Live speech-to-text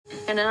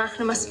Even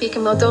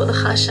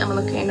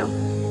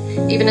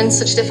in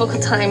such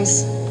difficult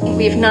times,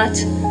 we have not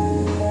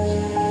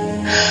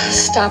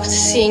stopped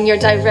seeing your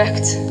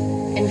direct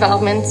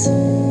involvement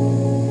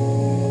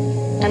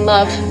and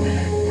love.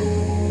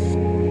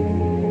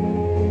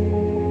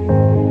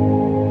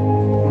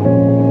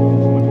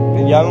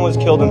 Binyamin was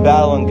killed in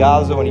battle in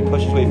Gaza when he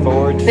pushed his way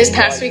forward. This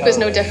past week was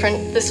no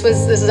different. This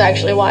is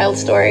actually a wild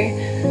story.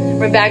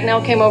 Rabbi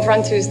Yoni came over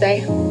on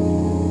Tuesday,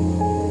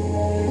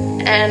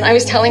 and I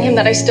was telling him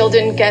that I still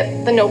didn't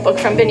get the notebook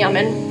from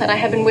Binyamin, that I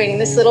have been waiting.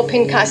 This little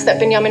pinkas that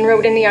Binyamin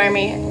wrote in the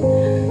army,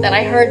 that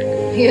I heard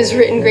he has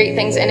written great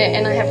things in it,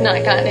 and I have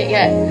not gotten it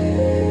yet.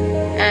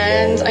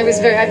 And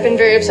I've been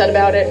very upset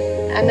about it.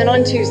 And then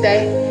on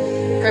Tuesday,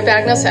 Rabbi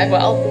Yoni said,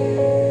 well,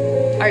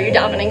 are you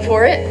davening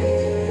for it?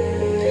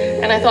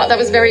 And I thought that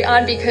was very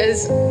odd,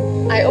 because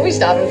I always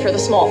daven for the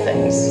small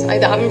things. I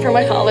daven for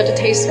my challah to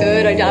taste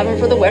good. I daven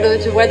for the weather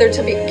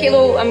to be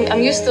kilo.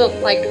 I'm used to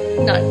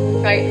not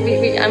right.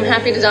 I'm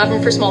happy to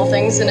daven for small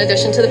things in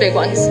addition to the big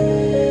ones.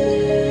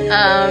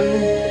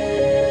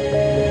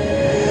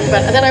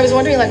 But then I was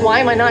wondering, why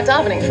am I not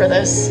davening for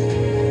this?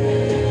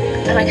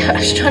 And I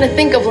was trying to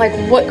think of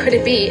what could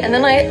it be. And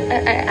then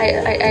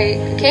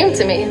I came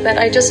to me that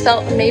I just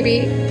felt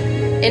maybe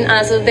in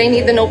Gaza they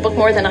need the notebook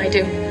more than I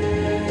do.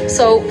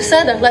 So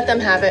Seder, let them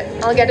have it.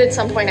 I'll get it at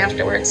some point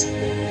afterwards.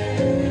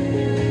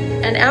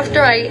 And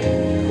after I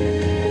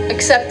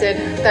accepted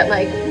that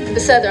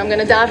Seder, I'm going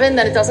to daven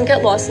that it doesn't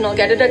get lost and I'll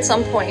get it at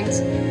some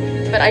point.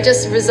 But I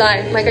just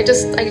resigned. I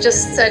just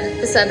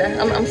said Seder,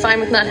 I'm fine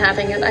with not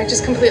having it. I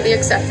just completely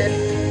accepted.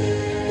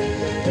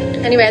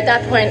 Anyway, at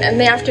that point in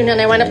the afternoon,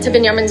 I went up to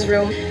Binyamin's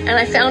room and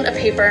I found a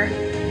paper.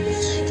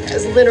 It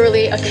was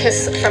literally a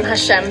kiss from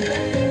Hashem.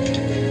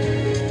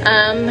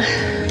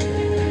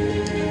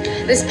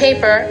 This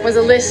paper was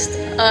a list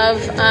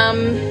of,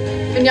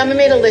 Binyamin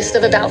made a list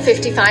of about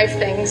 55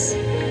 things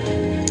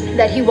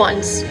that he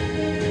wants.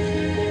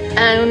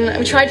 And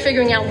we tried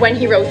figuring out when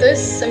he wrote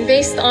this, and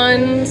based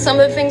on some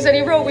of the things that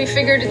he wrote, we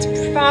figured it's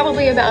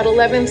probably about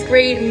 11th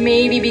grade,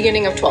 maybe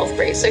beginning of 12th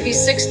grade. So if he's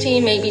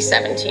 16, maybe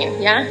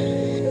 17, yeah?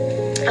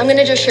 I'm going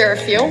to just share a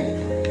few.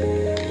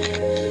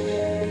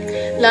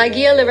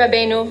 La'agia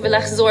leRabbeinu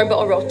v'lachzor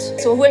ba'orot.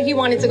 So he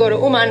wanted to go to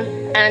Uman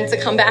and to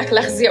come back,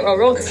 lachzir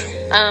orot.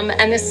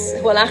 And this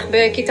walach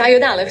be'kita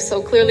yud aleph,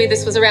 so clearly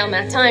this was around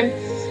that time.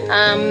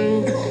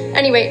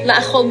 Anyway,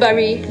 la'achol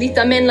bari,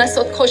 litamen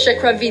lasot kosher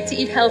kravi, to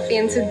eat healthy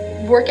and to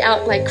work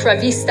out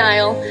kravi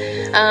style.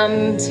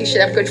 So he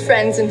should have good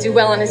friends and do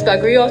well on his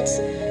bagriyot.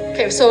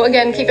 Okay, so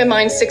again, keep in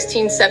mind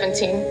 16,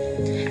 17.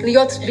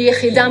 Liot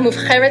bi'yechida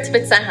muvcheret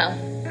betzahal.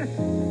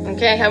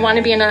 Okay, I want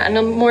to be in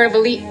a more of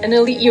an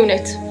elite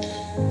unit.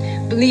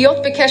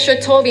 Liot bekesher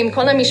tov im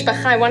kol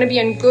hamishpacha. I want to be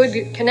in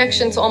good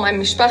connection to all my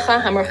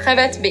mishpacha,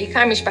 hamorchevet,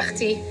 beikar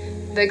mishpachti,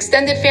 the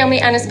extended family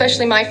and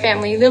especially my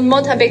family.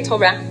 Lilmod habeit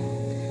Torah,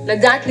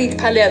 ladat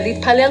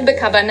litpalel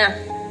bekavana,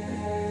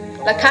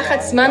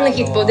 lakachat zman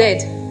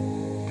lehitboded,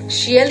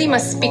 shiur li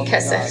maspik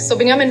kesef. So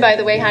Binyamin, by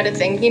the way, had a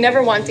thing. He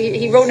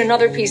wrote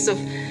another piece of.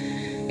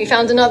 He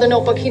found another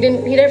notebook. He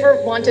never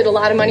wanted a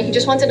lot of money. He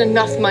just wanted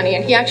enough money.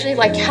 And he actually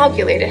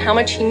calculated how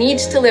much he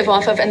needs to live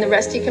off of and the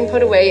rest he can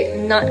put away,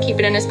 not keep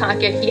it in his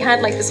pocket. He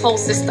had this whole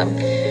system.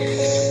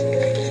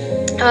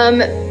 I'm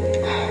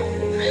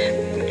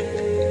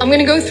going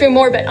to go through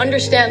more, but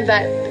understand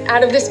that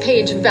out of this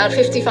page of about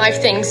 55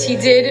 things, he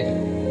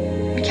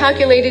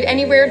calculated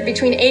anywhere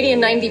between 80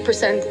 and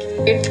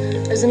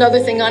 90%. There's another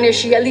thing on here,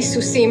 shiur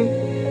susim.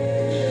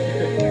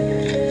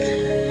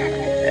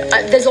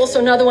 There's also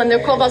another one.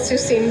 They're called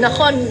susim.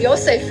 Nachon,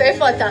 Yosef,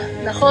 Efata.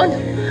 Nachon.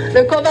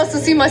 They're called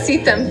susim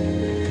asitem.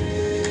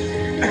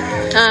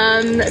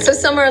 So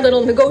some are a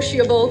little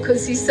negotiable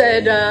because he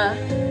said,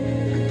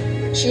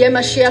 Shiye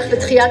Mashiach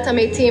v'tchiyat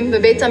hametim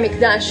v'beit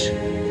hamikdash.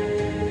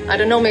 I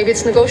don't know. Maybe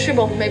it's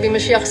negotiable. Maybe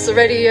Mashiach's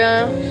already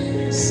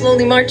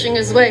slowly marching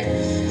his way.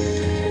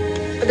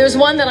 But there's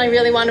one that I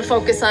really want to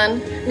focus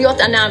on. Liot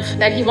anav,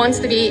 that he wants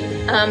to be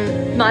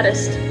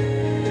modest.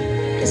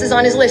 This is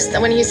on his list.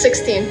 And when he's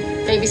 16.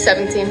 Maybe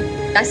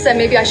 17. I said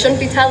maybe I shouldn't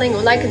be telling.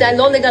 And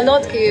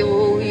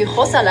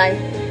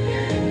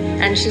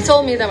she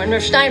told me that when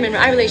Rav Steinman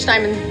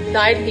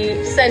died,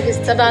 he said his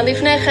tzava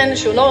lifnechen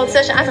shu lo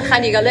rotze she'af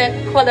echad yigale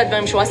kol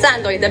hadvarim shu asa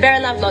lo yidaber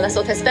alav lo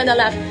lasot hesped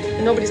alav.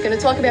 Nobody's going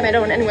to talk about me. I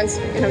don't want anyone's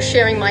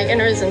sharing my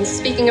inners and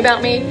speaking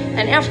about me.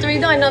 And after he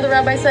died, another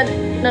rabbi said,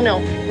 no,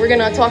 we're going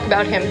to talk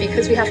about him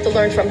because we have to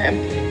learn from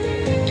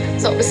him.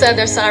 So we said,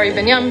 they're sorry,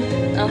 Binyam.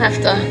 I'll have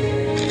to,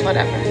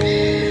 whatever.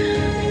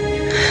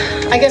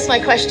 I guess my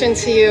question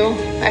to you,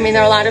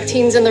 there are a lot of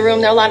teens in the room,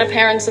 there are a lot of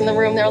parents in the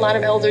room, there are a lot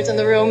of elders in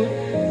the room.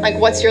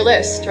 What's your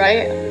list,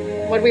 right?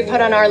 What do we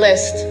put on our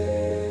list?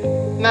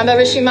 Ma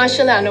barishima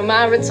shelanu,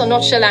 ma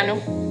ritzonot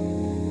shelanu.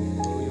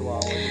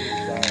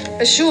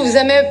 Shuv,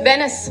 zeme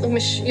benes,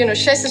 16-17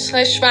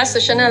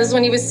 shana, this is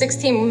when he was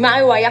 16.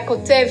 Ma'u haya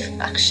kotev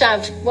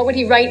achshav. What would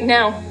he write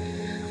now?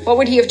 What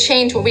would he have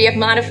changed? What would he have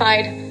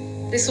modified?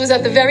 This was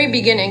at the very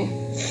beginning.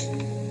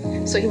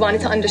 So he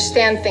wanted to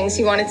understand things.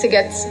 He wanted to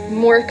get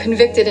more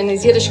convicted in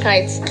his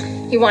Yiddishkeit.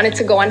 He wanted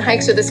to go on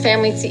hikes with his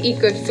family, to eat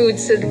good food,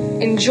 to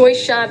enjoy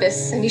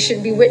Shabbos, and he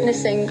should be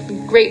witnessing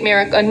a great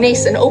miracle, a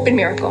nes, an open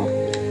miracle.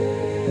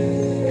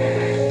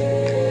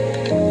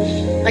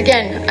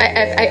 Again,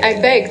 I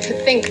beg to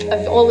think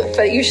of all,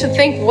 but you should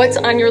think what's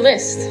on your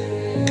list.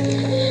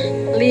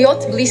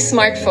 Liot bli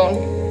smartphone.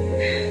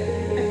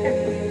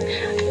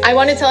 I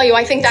want to tell you,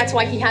 I think that's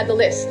why he had the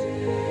list.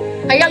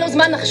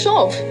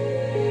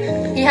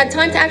 He had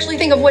time to actually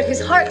think of what his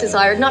heart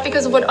desired, not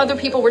because of what other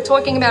people were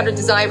talking about or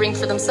desiring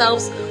for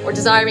themselves, or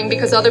desiring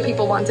because other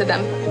people wanted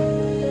them.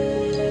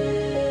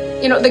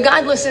 You know, the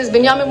godless is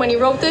Binyamin, when he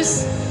wrote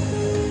this,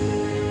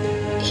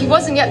 he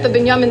wasn't yet the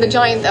Binyamin, the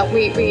giant that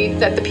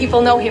that the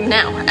people know him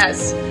now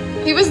as.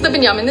 He was the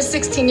Binyamin, the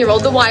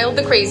 16-year-old, the wild,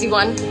 the crazy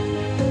one.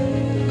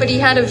 But he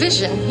had a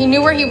vision. He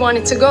knew where he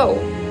wanted to go.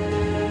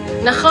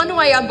 Nachon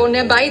haya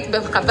boneh bayit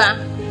b'chava,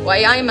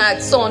 haya im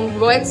ha'atzon,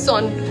 ro'eh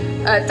tzon,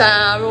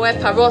 ro'eh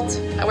parot,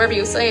 however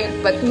you say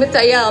it, but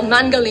mitayel,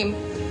 mangalim.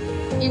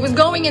 He was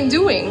going and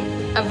doing.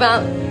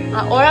 Aval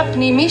ha'or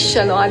ha'pnimi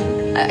shelo,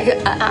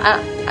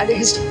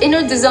 his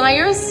inner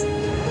desires,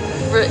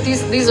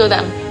 these are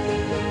them.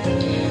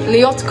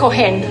 Liot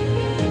Kohen.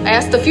 I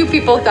asked a few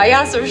people,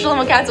 Dayas or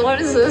Shlomo Katz, what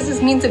does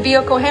this mean to be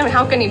a Kohen?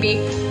 How can he be?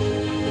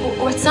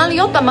 הוא רצה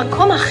להיות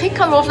במקום הכי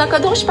קרוב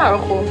לקדוש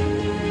ברוך הוא.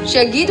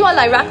 שיגידו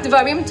עליי רק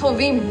דברים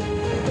טובים.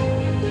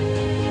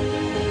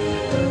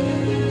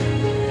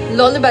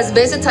 לא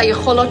לבזבז את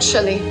היכולות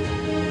שלי.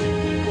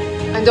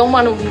 I don't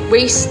want to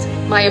waste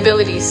my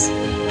abilities.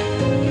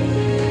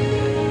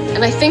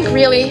 And I think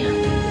really,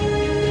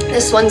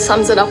 this one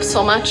sums it up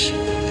so much.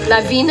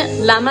 להבין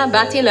למה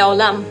באתי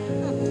לעולם.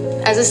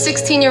 As a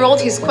 16-year-old,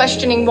 he's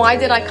questioning, why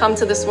did I come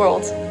to this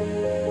world?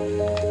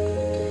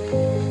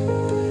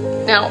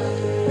 Now,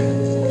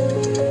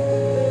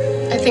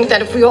 I think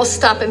that if we all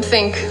stop and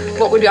think,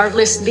 what would our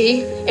list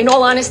be? In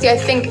all honesty, I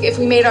think if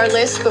we made our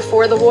list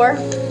before the war,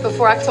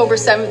 before October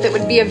 7th, it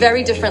would be a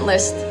very different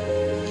list.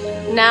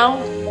 Now,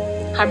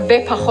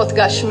 harbe pachot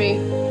gashmi,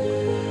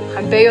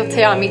 harbe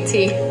yoter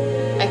amiti.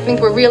 I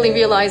think we're really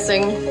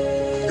realizing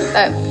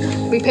that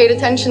we paid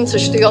attention to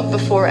shtuyot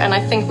before, and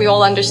I think we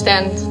all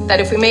understand that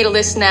if we made a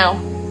list now,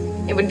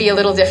 it would be a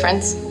little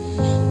different.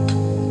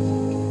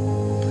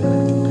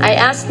 I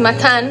asked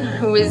Matan,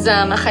 who is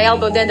a chayal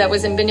boded that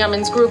was in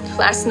Binyamin's group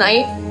last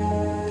night,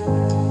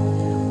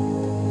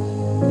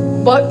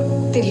 what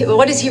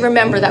does he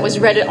remember that was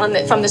read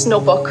from this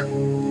notebook?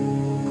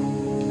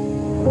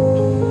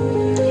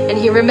 And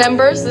he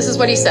remembers, this is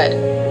what he said,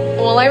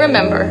 all I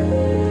remember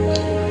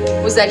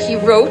was that he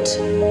wrote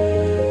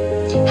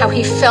how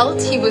he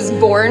felt he was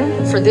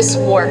born for this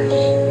war,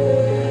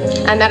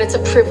 and that it's a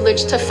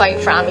privilege to fight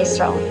for Am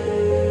Yisrael.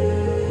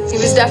 He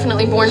was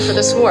definitely born for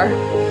this war.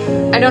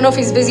 I don't know if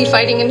he's busy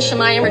fighting in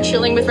Shemayim or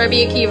chilling with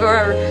Rabbi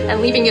Akiva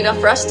and leaving it up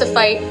for us to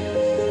fight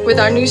with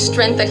our new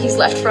strength that he's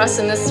left for us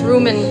in this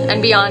room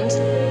and beyond.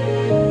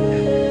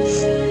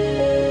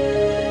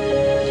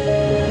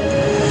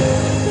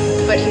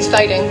 But he's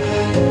fighting.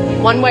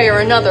 One way or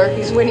another,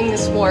 he's winning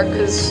this war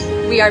because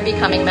we are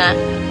becoming that.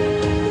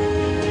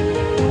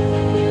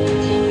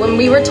 When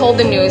we were told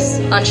the news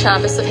on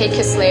Shabbos of Hey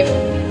Kislev,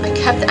 I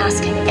kept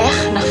asking,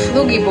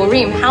 naflu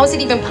giborim, how is it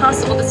even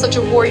possible that such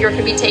a warrior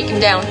could be taken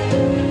down?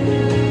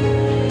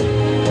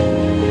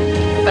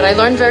 But I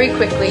learned very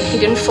quickly, he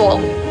didn't fall.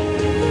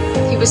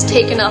 He was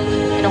taken up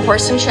in a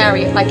horse and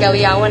chariot like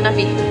Eliyahu and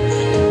Navi.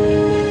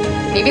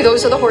 Maybe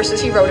those are the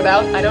horses he wrote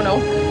about, I don't know.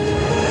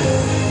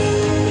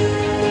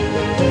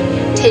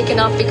 Taken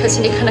up because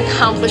he can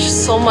accomplish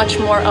so much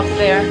more up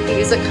there. He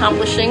is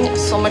accomplishing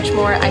so much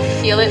more. I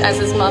feel it as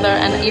his mother,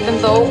 and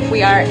even though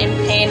we are in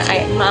pain, I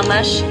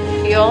mamash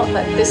feel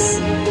that this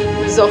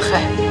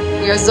zoche.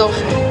 We are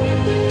zoche.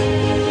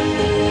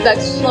 That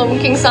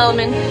King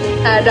Solomon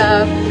had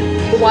the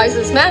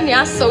wisest man.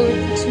 Yeah, so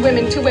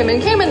two women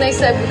came and they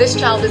said, "This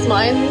child is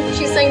mine."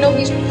 She's saying, "No,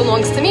 he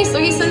belongs to me." So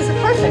he says,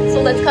 "Perfect.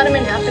 So let's cut him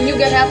in half, and you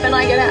get half, and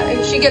I get half,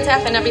 and she gets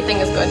half, and everything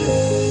is good."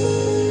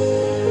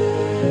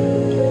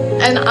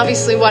 And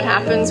obviously what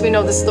happens, we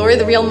know the story.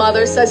 The real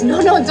mother says,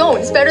 no, don't.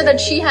 It's better that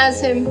she has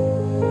him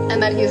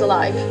and that he's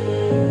alive.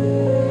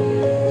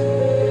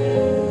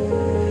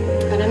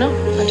 I don't know.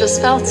 I just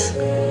felt,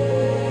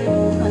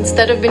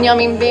 instead of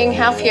Binyamin being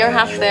half here,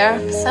 half there,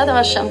 Beseder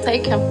Hashem,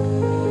 take him.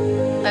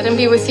 Let him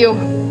be with you.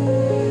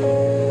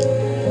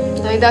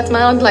 That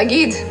ma'od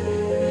lagid.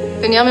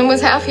 Binyamin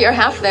was half here,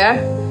 half there.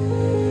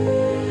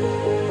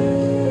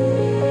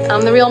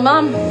 I'm the real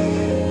mom.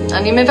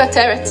 Ani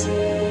mevateret.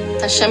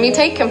 Hashem, you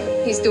take him.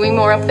 He's doing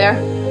more up there.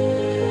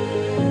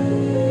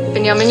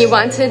 Binyamin, you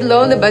wanted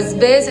lo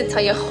lebazbez et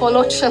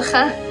hayacholot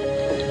shelcha,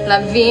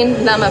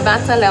 lavin lama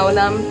bata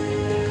leolam.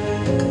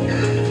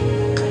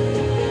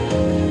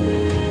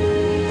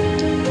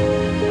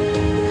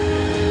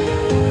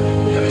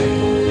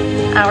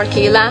 Our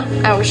keilah,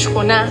 our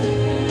shchuna,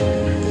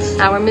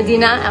 our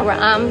medina, our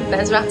am,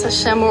 Be'ezrat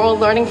Hashem, we're all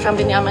learning from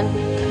Binyamin.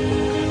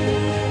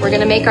 We're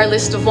going to make our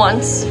list of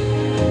wants,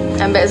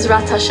 and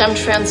Be'ezrat Hashem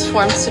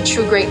transforms to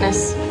true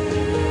greatness.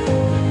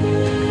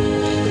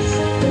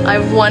 I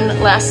have one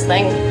last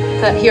thing.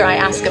 that here I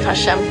ask of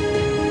Hashem.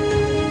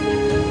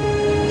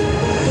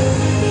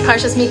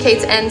 Parshas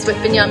Miketz ends with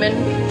Binyamin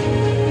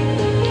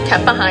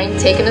kept behind,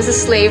 taken as a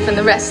slave, and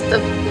the rest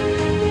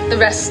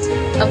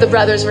of the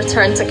brothers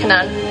returned to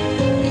Canaan.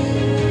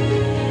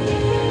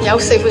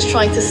 Yosef was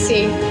trying to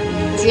see,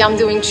 is Yam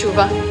doing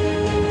tshuva?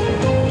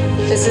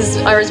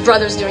 Are his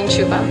brothers doing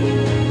tshuva?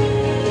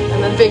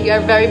 And the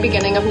very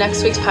beginning of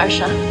next week's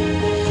parsha,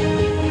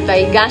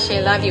 Vayigash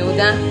elav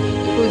Yehuda,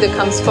 Yehuda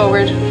comes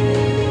forward.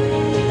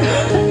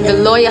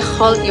 V'lo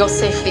yachol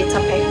Yosef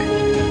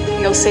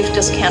litapek. Yosef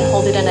just can't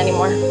hold it in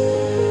anymore.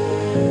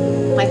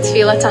 My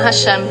tefillah to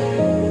Hashem.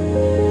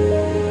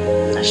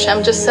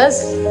 Hashem just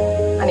says,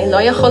 Ani lo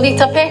yachol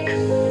litapek.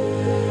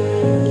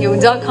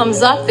 Yehuda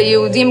comes up, the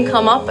Yehudim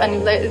come up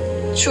and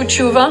true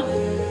tshuva.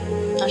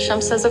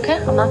 Hashem says, okay,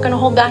 I'm not going to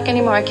hold back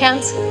anymore. I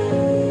can't.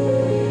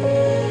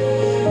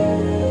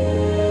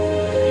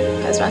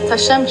 Bezrat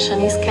Hashem,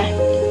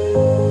 shenizkeh.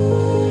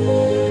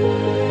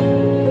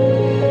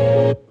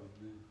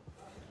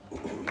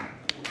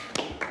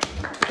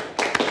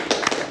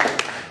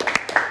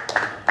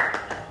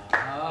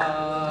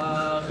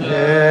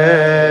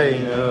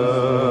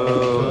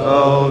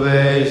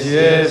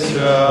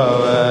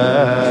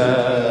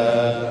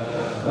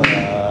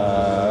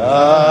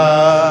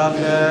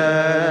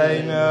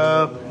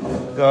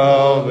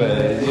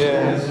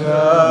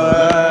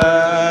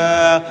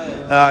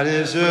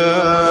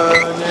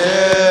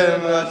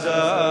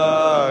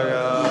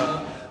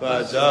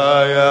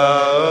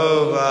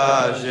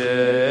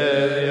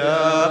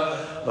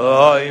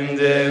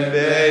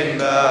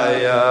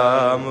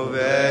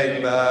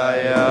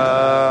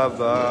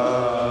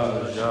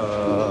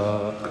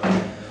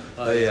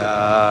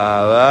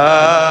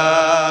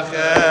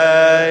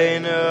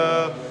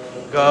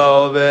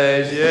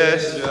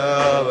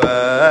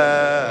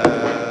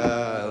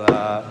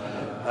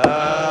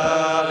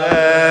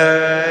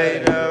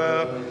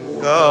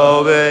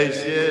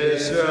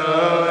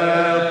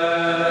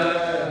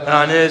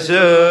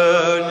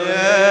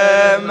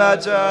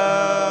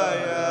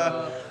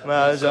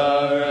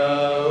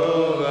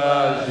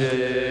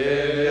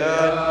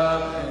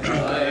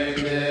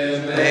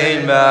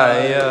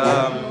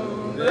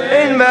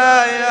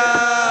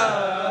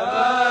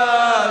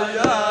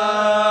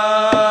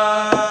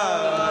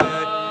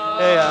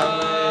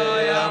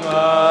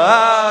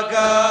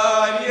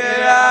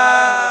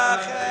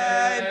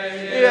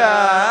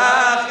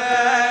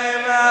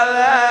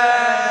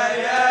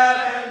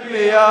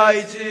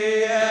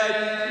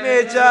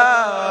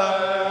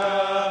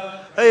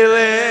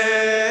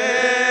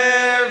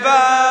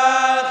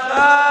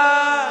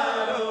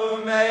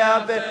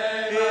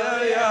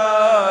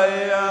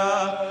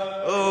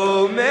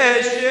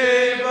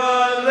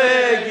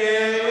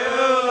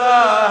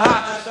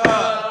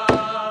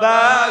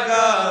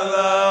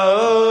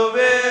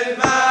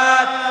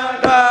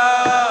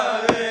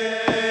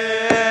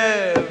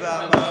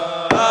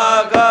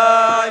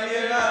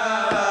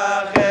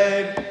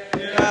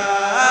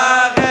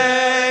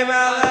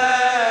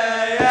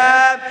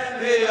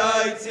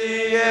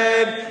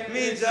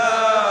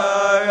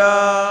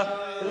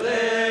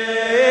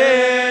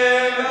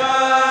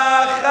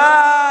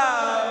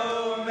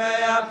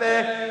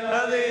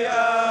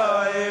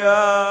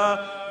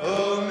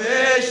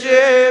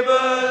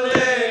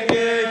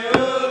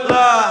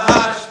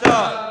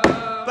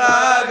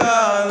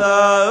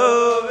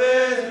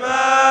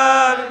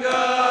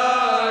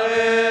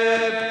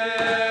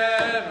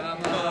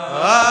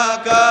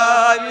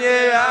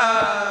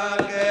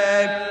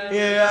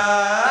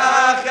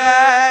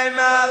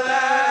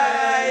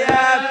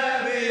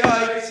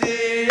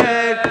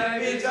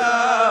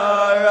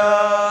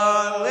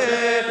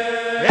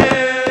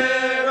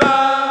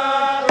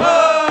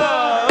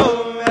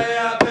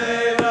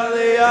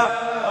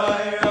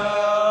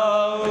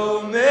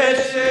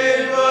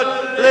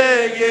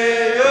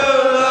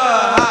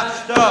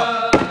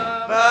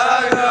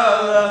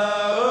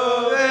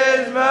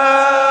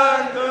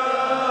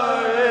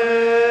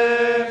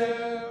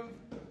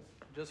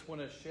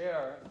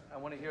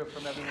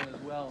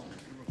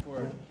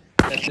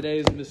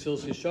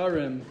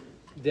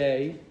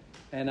 Day,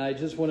 and I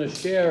just want to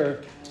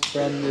share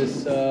from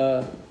this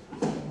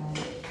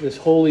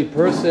holy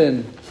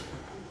person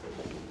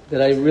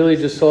that I really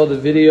just saw the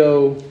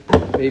video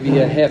maybe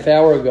a half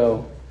hour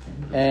ago,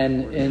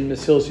 and in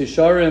Mesilas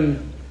Yesharim,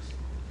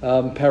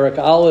 Parak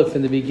Aleph,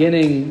 in the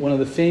beginning, one of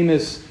the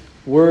famous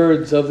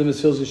words of the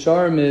Mesilas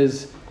Yesharim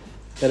is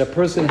that a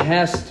person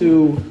has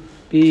to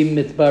be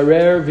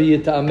mitbarer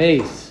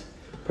v'yitames.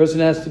 A person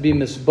has to be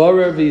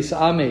misbarer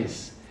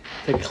v'yisames,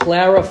 to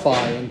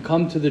clarify and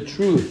come to the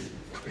truth.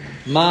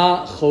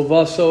 Ma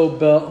chovaso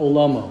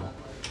be'olamo.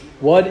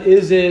 What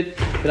is it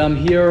that I'm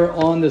here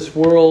on this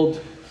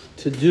world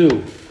to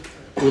do?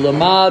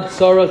 Ulamad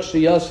tzarach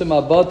sheyasem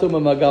abatu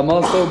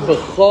memagamaso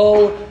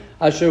b'chol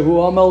asher hu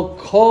amal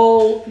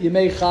kol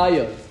yemei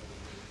chayav.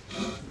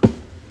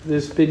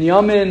 This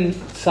Binyamin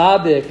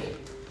Tzaddik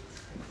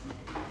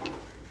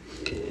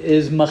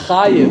is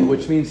machayev,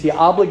 which means he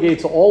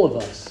obligates all of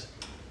us.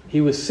 He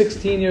was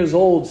 16 years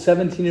old,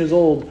 17 years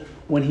old,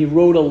 when he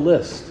wrote a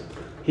list.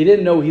 He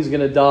didn't know he's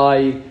going to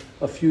die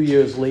a few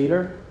years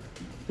later.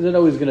 He didn't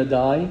know he's going to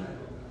die.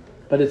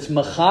 But it's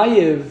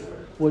machayev,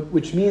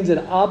 which means it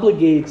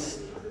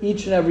obligates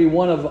each and every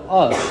one of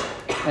us.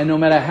 And no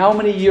matter how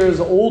many years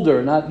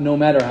older, not no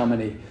matter how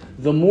many,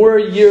 the more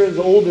years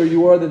older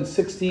you are than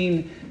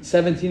 16,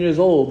 17 years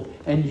old,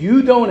 and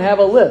you don't have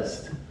a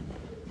list.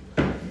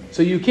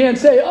 So you can't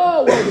say,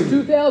 oh, well, it's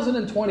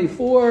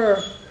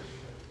 2024.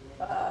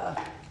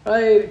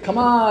 Right? Come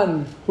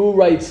on. Who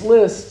writes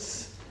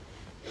lists?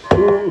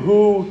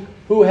 Who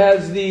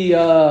has the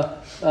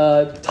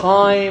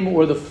time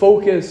or the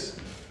focus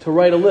to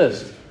write a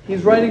list?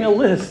 He's writing a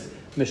list.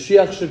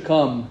 Mashiach should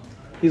come.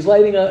 He's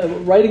writing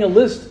a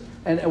list.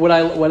 And what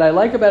I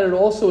like about it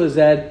also is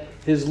that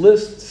his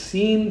lists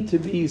seem to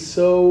be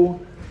so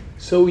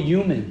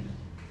human.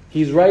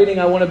 He's writing,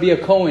 I want to be a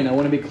Kohen. I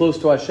want to be close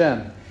to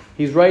Hashem.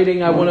 He's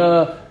writing, I want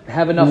to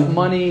have enough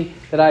money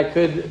that I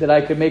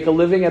could make a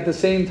living. At the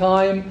same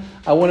time,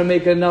 I want to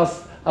make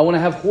enough. I want to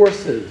have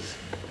horses.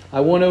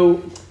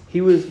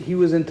 He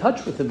was in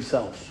touch with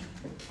himself.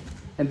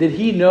 And did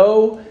he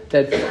know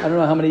that, I don't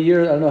know how many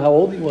years, I don't know how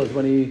old he was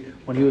when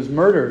he was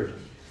murdered,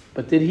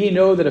 but did he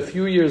know that a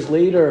few years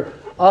later,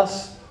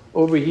 us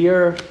over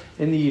here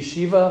in the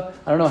yeshiva,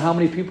 I don't know how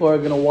many people are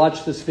going to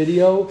watch this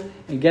video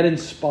and get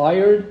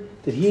inspired.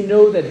 Did he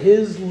know that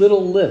his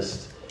little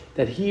list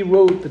that he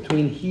wrote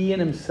between he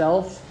and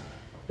himself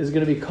is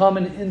going to become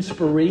an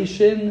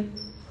inspiration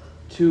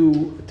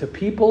to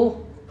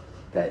people?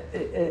 That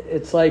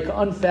it's like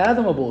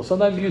unfathomable.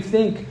 Sometimes you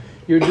think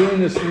you're doing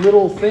this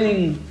little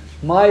thing,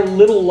 my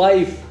little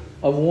life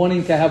of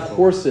wanting to have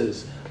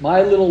horses,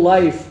 my little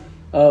life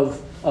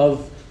of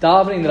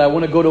davening that I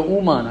want to go to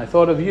Uman. I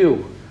thought of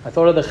you. I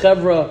thought of the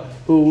Chevra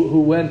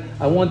who went,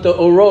 I want the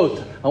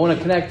Orot. I want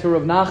to connect to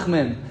Rav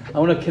Nachman. I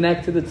want to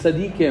connect to the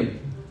Tzaddikim.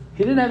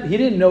 He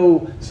didn't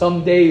know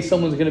someday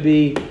someone's going to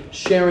be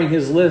sharing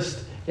his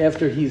list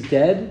after he's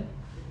dead.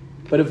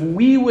 But if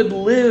we would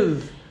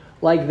live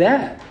like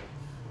that,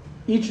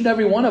 each and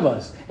every one of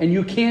us, and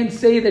you can't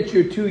say that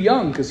you're too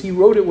young because he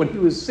wrote it when he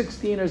was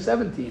 16 or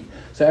 17.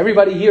 So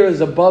everybody here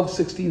is above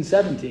 16,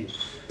 17.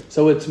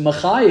 So it's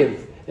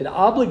machayev. It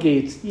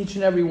obligates each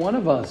and every one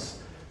of us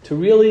to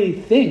really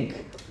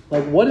think,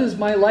 like, what is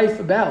my life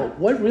about?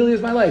 What really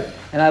is my life?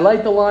 And I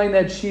like the line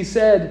that she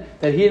said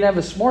that he didn't have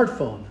a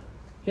smartphone.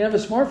 He didn't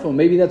have a smartphone.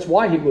 Maybe that's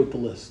why he wrote the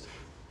list.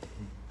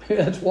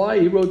 That's why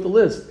he wrote the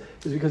list,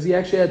 is because he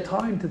actually had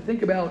time to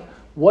think about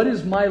what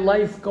is my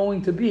life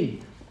going to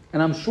be.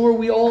 And I'm sure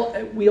we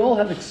all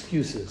have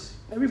excuses.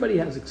 Everybody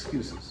has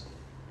excuses.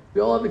 We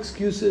all have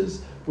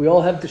excuses. We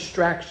all have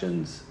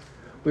distractions.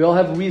 We all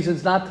have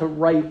reasons not to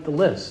write the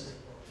list.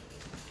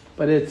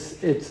 But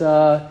it's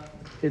I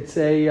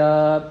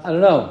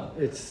don't know.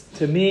 It's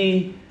to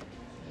me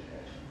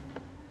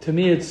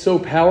it's so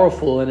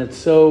powerful, and it's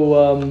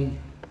so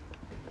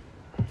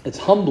it's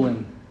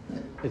humbling.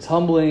 It's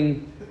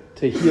humbling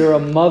to hear a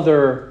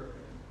mother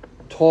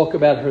talk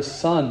about her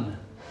son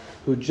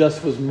who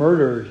just was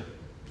murdered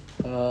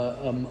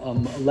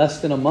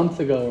less than a month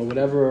ago or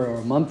whatever, or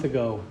a month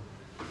ago,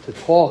 to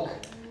talk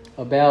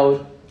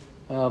about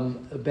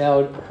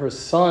her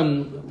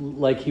son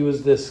like he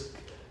was this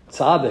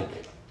tzaddik.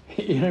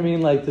 You know what I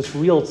mean? Like this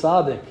real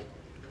tzaddik.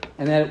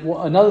 And that,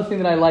 another thing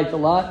that I liked a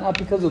lot, not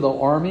because of the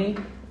army,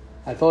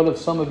 I thought of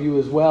some of you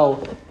as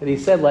well, that he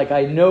said, like,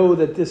 I know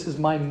that this is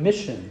my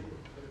mission.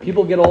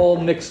 People get all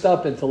mixed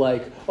up into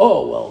like,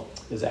 oh, well,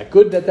 is that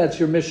good that that's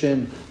your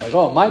mission? Like,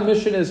 oh, my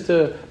mission is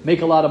to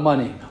make a lot of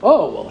money.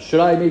 Oh, well, should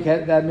I make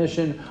that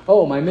mission?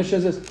 Oh, my mission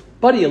is this.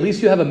 Buddy, at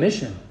least you have a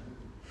mission.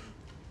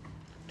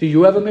 Do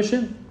you have a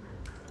mission?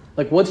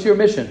 Like, what's your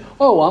mission?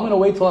 Oh, well, I'm going to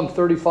wait till I'm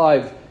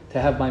 35 to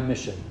have my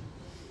mission.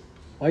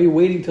 Why are you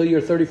waiting till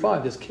you're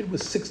 35? This kid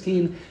was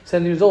 16,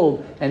 17 years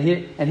old, and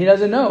he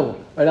doesn't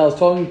know. Right? I was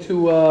talking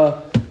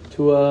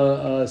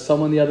to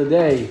someone the other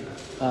day.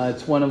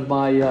 It's one of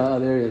my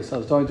there he is. I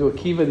was talking to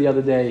Akiva the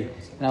other day,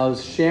 and I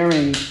was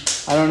sharing.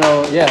 I don't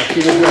know. Yeah,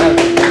 Akiva.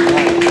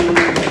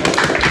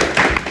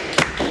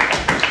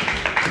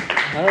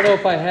 I don't know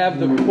if I have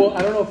the quote.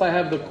 I don't know if I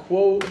have the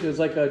quote. There's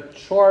like a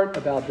chart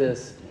about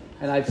this,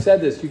 and I've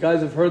said this. You guys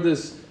have heard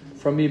this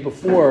from me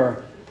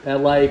before.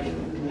 That, like,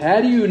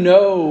 how do you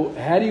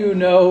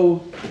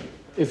know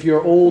if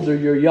you're old or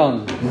you're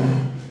young?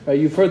 Right?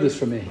 You've heard this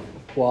from me.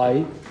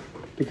 Why?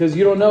 Because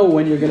you don't know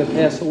when you're going to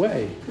pass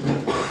away.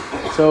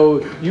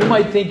 So you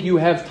might think you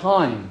have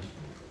time.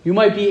 You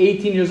might be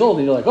 18 years old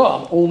and you're like,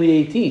 oh, I'm only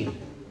 18.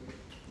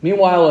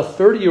 Meanwhile, a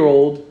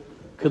 30-year-old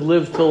could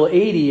live till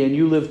 80 and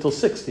you live till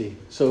 60.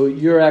 So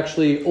you're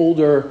actually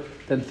older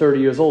than 30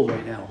 years old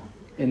right now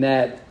in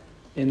that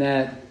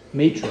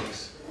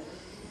matrix.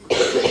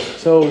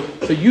 So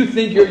you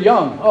think you're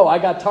young. Oh, I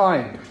got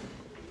time.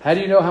 How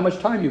do you know how much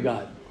time you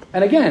got?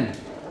 And again,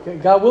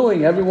 God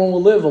willing, everyone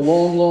will live a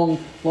long,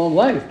 long, long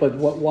life. But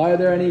why are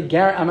there any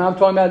guarantees? I'm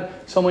talking about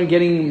someone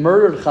getting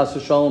murdered, chas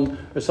v'shalom,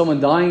 or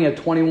someone dying at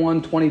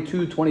 21,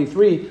 22,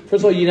 23. First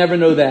of all, you never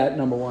know that,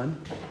 number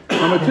one.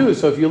 Number two,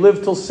 so if you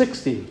live till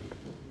 60,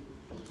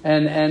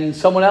 and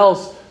someone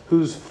else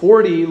who's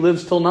 40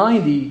 lives till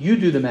 90, you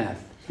do the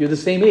math. You're the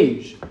same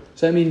age.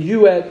 So I mean,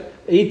 you at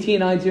 18,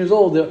 19 years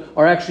old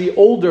are actually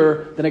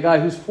older than a guy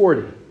who's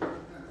 40.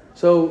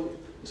 So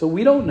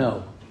we don't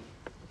know.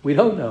 We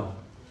don't know.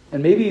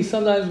 And maybe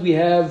sometimes we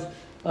have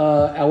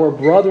our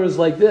brothers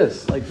like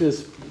this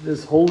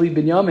holy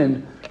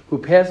Binyamin who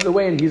passed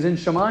away and he's in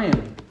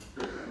Shemayim.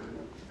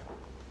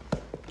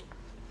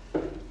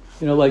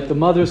 Like the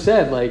mother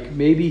said,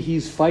 maybe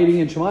he's fighting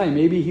in Shemayim.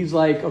 Maybe he's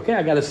like, okay,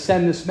 I got to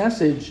send this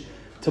message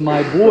to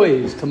my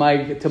boys, to my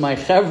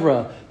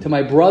chevra, to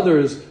my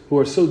brothers who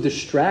are so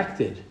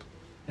distracted.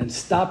 And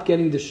stop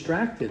getting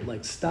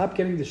distracted. Stop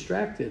getting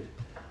distracted.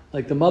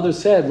 Like the mother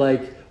said,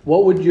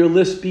 what would your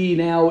list be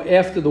now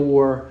after the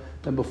war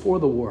than before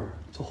the war?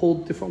 It's a whole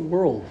different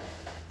world.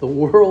 The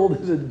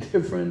world is a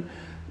different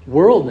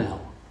world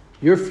now.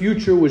 Your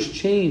future was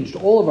changed.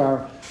 All of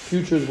our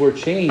futures were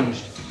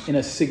changed in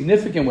a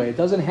significant way. It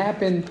does not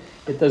happen,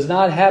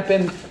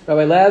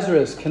 Rabbi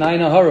Lazarus, Kanai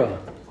Nahara,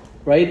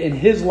 right? In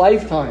his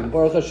lifetime,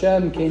 Baruch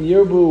Hashem, Ken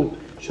Yirbu,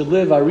 should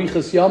live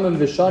Arichas Yamim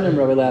Vishanim,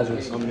 Rabbi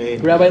Lazarus.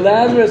 Amen. Rabbi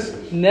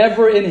Lazarus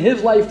never in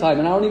his lifetime,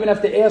 and I don't even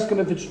have to ask him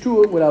if it's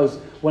true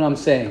what I'm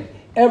saying,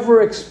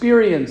 ever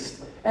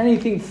experienced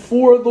anything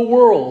for the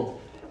world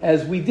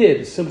as we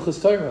did,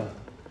 Simchas Torah.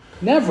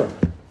 Never.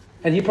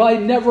 And he probably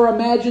never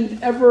imagined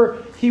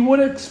ever he would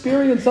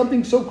experience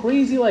something so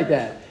crazy like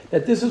that.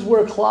 That this is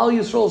where Klal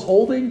Yisrael is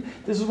holding.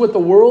 This is what the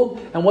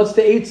world, and what's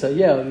the Eitzah?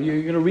 Yeah,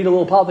 you're going to read a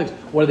little politics.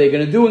 What are they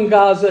going to do in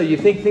Gaza? You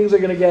think things are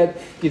going to get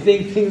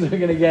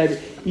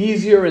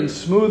easier and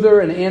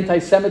smoother, and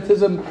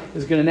anti-Semitism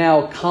is going to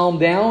now calm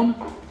down?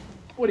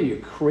 What are you,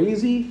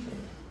 crazy?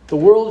 The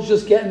world is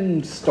just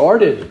getting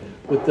started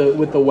with the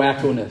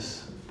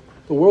wackoness.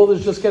 The world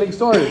is just getting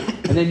started.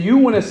 And then you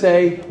want to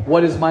say,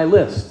 what is my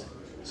list?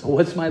 So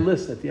what's my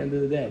list at the end of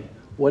the day?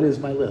 What is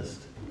my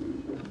list?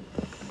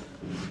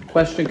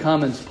 Question,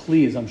 comments,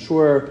 please. I'm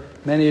sure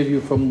many of you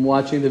from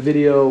watching the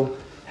video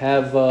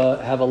have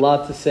a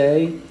lot to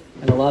say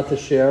and a lot to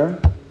share.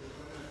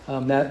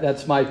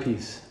 That's my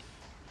piece.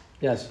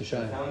 Yes,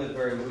 Yeshaya. I found it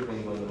very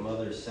moving when the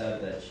mother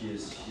said that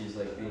she's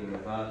like being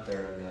about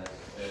there, and that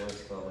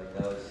what's called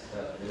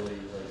that really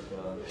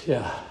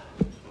yeah,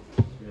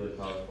 really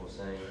powerful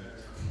saying.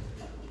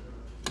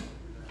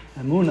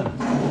 Emunah.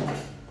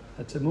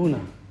 That's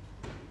Emunah.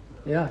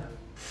 Yeah.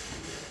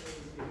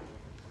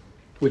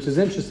 Which is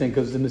interesting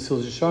because the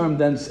Mesilas Yesharim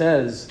then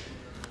says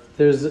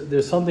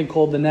there's something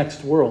called the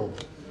next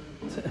world.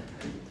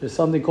 There's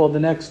something called the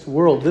next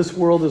world. This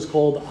world is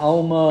called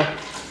Alma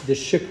de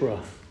Shikra,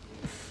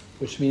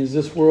 which means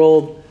this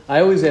world. I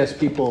always ask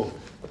people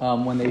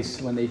when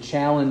they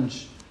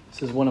challenge.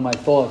 This is one of my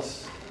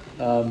thoughts.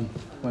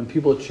 When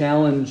people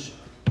challenge,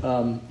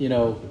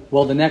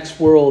 the next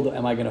world.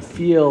 Am I going to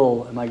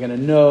feel? Am I going to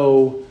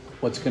know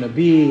what's going to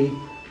be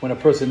when a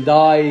person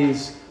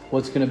dies?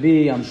 What's going to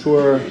be? I'm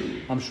sure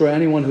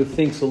anyone who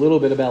thinks a little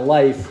bit about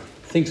life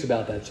thinks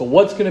about that. So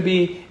what's going to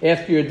be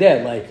after you're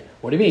dead?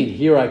 What do you mean?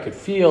 Here I could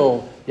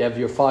feel. You have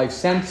your 5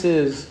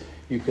 senses.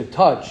 You could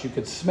touch. You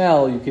could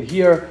smell. You could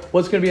hear.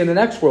 What's going to be in the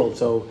next world?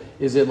 So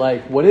is it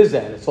what is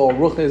that? It's all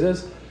ruch is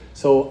this.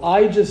 So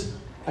I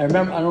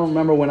remember. I don't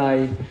remember when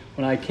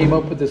I came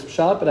up with this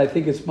pshat, but I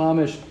think it's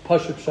mamish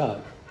pashut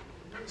pshat.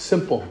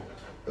 Simple,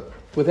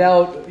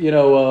 without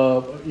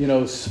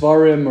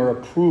svarim or a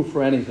proof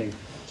or anything.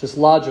 Just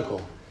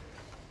logical.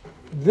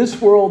 This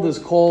world is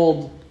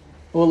called.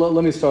 Well,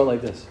 let me start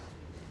like this.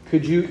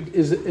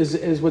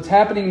 Is what's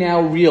happening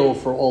now real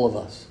for all of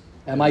us?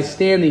 Am I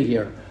standing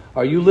here?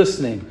 Are you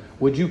listening?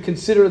 Would you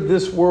consider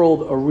this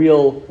world a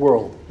real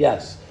world?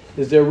 Yes.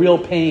 Is there real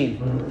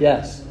pain?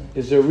 Yes.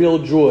 Is there real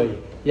joy?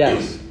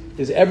 Yes.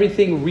 Is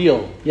everything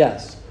real?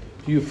 Yes.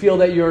 Do you feel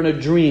that you're in a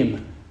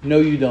dream? No,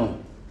 you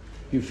don't.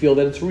 You feel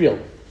that it's real.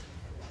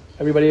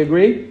 Everybody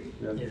agree?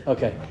 Yeah.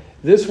 Okay.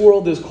 This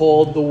world is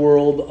called the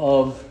world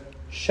of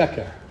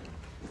sheker,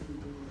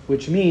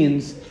 which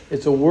means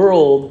it's a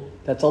world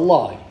that's a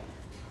lie.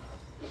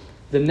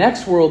 The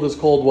next world is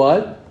called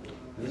what?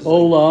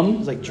 Olam.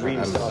 It's like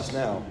dreams to us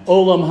now.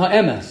 Olam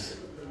ha'emes,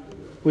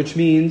 which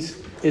means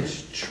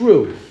it's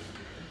true.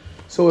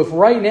 So if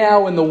right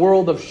now in the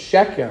world of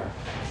sheker,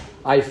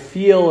 I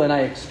feel and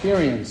I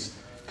experience,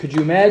 could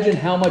you imagine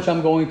how much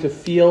I'm going to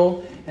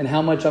feel and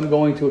how much I'm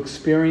going to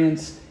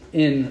experience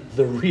in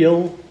the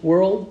real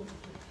world?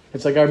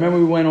 It's like I remember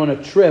we went on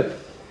a trip,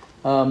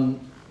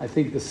 I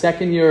think the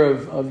second year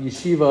of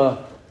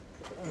yeshiva,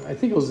 I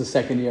think it was the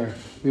second year.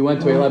 We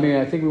went to Eilat.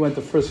 I think we went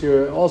the first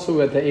year, also we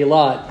went to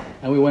Eilat,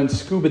 and we went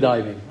scuba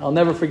diving. I'll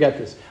never forget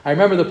this. I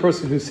remember the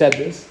person who said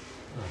this,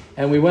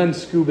 and we went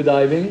scuba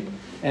diving,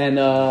 and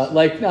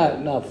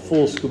not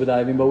full scuba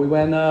diving, but we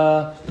went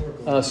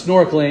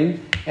snorkeling,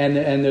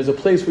 and there's a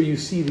place where you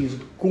see these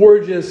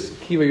gorgeous,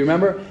 Kiva, you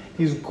remember?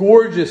 These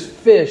gorgeous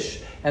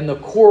fish, and the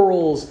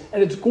corals,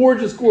 and it's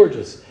gorgeous,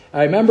 gorgeous.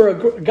 I remember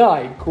a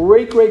guy,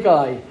 great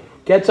guy,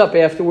 gets up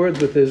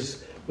afterwards with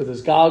his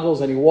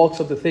goggles, and he walks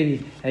up the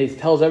thing, and he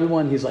tells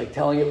everyone, he's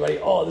telling everybody,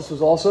 oh, this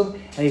was awesome.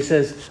 And he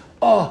says,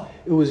 oh,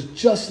 it was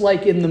just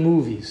like in the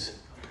movies.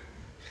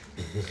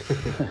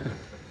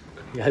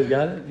 You guys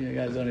got it? You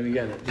guys don't even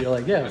get it. You're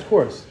like, yeah, of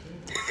course.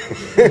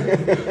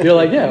 You're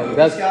like, yeah,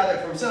 that's got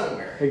it from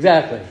somewhere.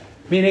 Exactly.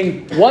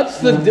 Meaning, what's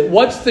the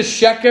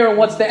sheker and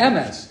what's the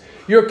emes?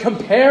 You're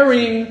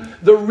comparing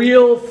the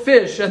real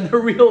fish and the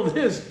real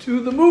this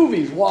to the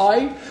movies.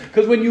 Why?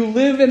 Because when you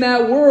live in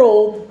that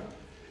world,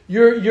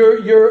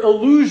 your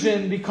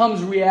illusion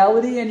becomes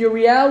reality, and your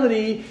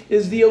reality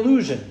is the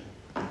illusion.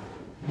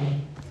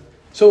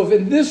 So if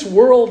in this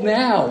world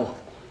now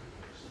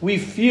we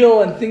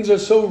feel and things are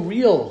so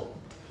real,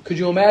 could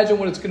you imagine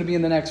what it's going to be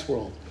in the next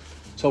world?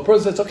 So a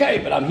person says, okay,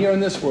 but I'm here in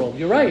this world.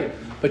 You're right,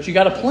 but you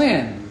got to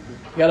plan.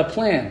 You got to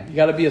plan. You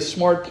got to be a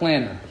smart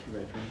planner.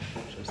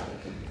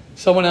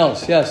 Someone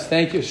else, yes,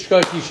 thank you.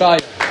 Shkot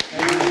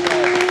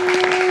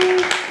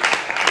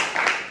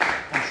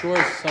I'm sure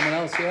it's someone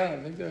else, yeah,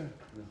 I think they're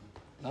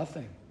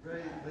nothing.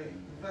 Right, like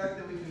the fact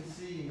that we can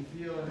see and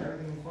feel and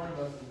everything in front of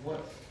us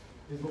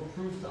is what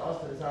proves to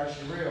us that it's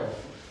actually real.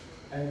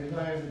 And you're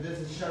telling us that this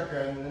is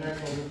sheker and the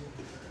next one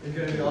is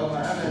going to be all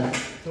my evidence.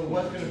 So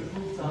what's going to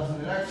prove to us in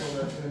the next one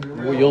that's going to be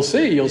real? Well, you'll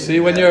see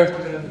when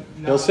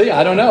you'll see.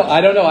 I don't know.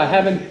 I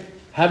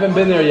haven't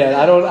been there yet.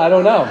 I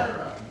don't know.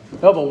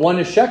 No, but one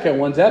is sheker and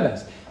one's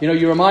emes. You know,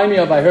 you remind me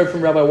of, I heard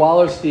from Rabbi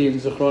Wallerstein,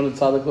 Zichron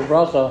Tzadik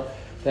L'Bracha,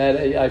 that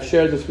I've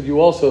shared this with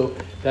you also,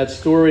 that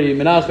story,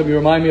 Menachem, you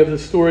remind me of the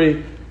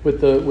story with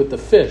the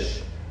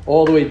fish,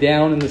 all the way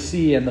down in the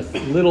sea, and the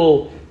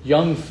little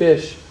young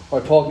fish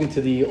are talking to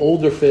the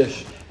older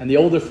fish, and the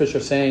older fish are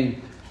saying,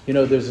 you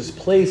know, there's this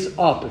place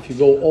up, if you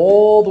go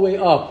all the way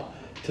up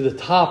to the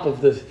top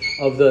of the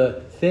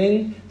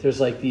thing,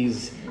 there's like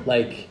these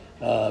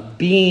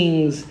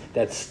beings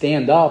that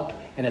stand up,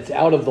 and it's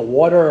out of the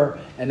water,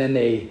 and then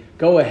they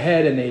go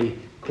ahead and they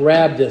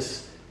grab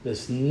this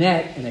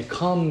net, and it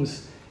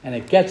comes and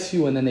it gets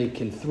you, and then they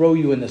can throw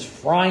you in this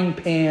frying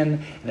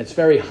pan, and it's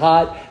very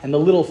hot, and the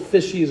little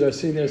fishies are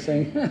sitting there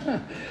saying,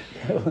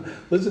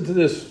 listen to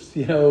this,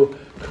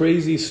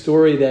 crazy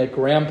story that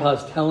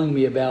Grandpa's telling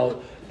me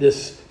about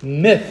this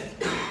myth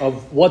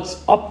of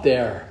what's up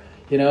there.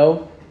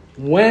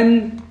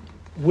 When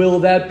will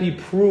that be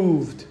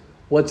proved?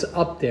 What's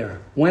up there?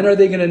 When are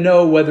they going to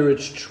know whether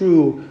it's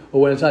true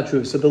or whether it's not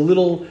true? So the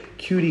little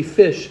cutie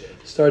fish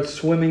starts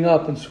swimming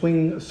up and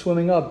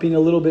swimming up, being a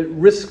little bit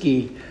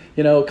risky.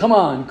 Come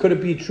on, could it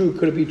be true?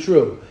 Could it be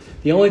true?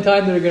 The only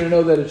time they're going to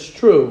know that it's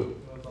true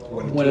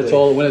when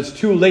it's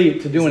too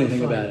late to do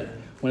anything about it.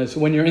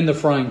 When you're in the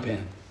frying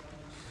pan.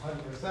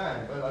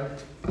 100%,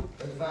 but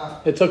it's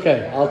not. It's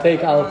okay. I'll tell you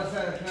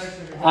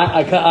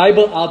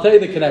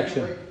the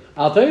connection.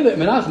 I'll tell you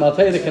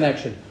the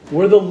connection.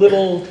 We're the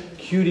little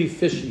cutie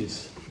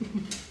fishies.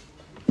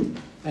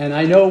 And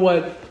I know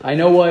what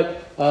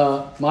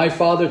my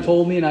father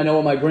told me, and I know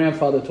what my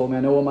grandfather told me.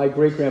 I know what my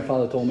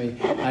great-grandfather told me.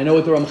 I know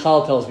what the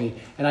Ramchal tells me.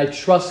 And I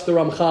trust the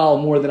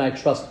Ramchal more than I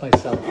trust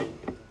myself.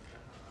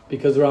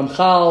 Because the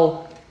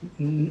Ramchal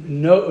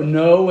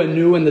know and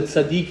knew, and the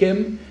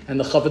Tzaddikim, and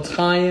the Chavetz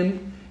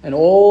Chaim, and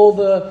all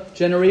the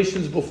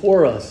generations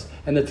before us,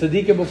 and the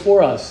Tzaddikim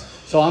before us.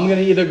 So I'm going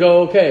to either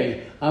go,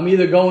 okay, I'm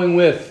either going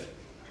with,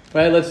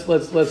 right, let's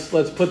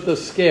put the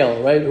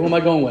scale, right? Who am I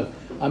going with?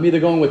 I'm either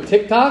going with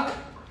TikTok,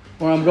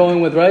 or I'm going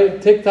with, right,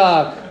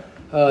 TikTok,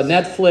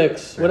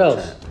 Netflix, what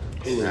else?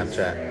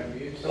 Snapchat.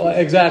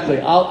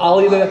 Exactly.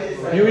 I'll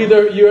you're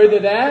either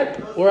that,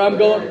 or I'm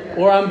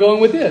going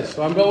with this,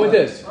 or I'm going with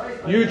this.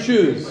 You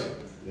choose.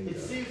 It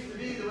seems to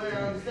be the way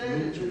I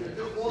understand it.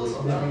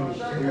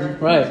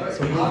 Right.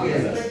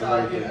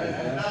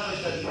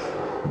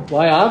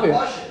 Why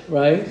obvious?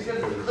 Right. Because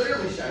it's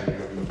clearly sheker.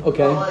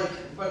 Okay.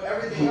 But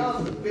everything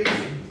else is basic,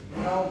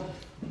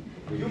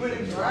 human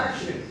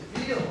interaction. I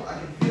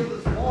can feel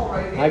this wall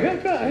right here. I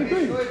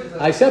agree.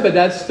 I said, but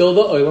that's still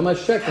the oil my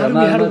sheker.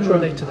 How do we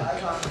relate to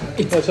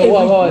that?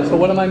 So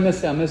what am I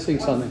missing? I'm missing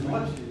something.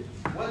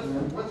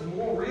 What's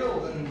more real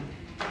than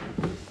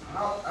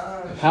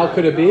how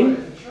could it be?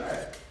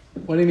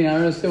 What do you mean? I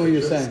don't understand what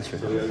you're saying. I'm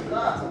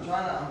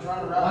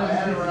trying to wrap my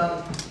head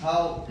around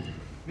how.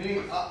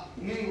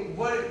 Meaning,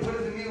 what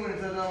does it mean when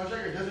it says on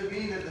sheker? Does it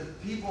mean that the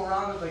people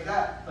around us like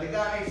that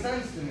makes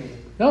sense to me?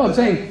 No, I'm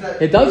saying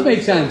it does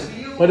make sense.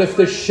 But if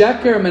the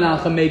sheker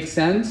Menachem makes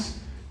sense,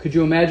 could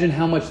you imagine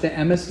how much the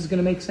emes is going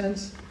to make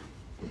sense?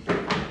 I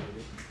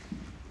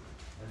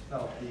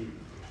felt deep.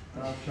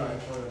 I'm trying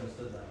to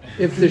understand that.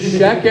 If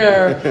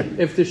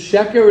the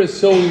sheker is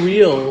so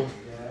real,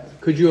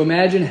 could you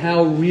imagine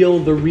how real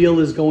the real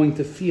is going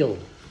to feel?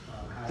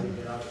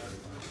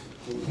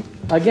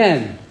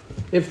 Again,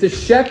 if the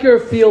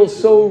sheker feels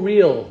so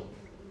real,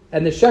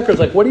 and the sheker is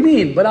like, what do you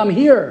mean? But I'm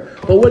here.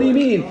 But what do you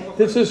mean?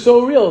 This is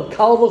so real.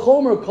 Kal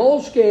v'chomer,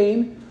 kol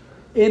shkein,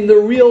 in the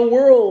real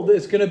world,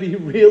 is going to be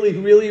really,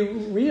 really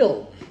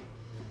real.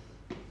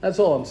 That's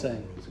all I'm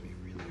saying.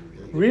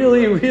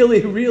 Really,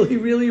 really, really,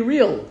 really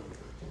real.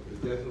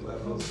 Different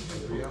levels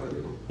of reality.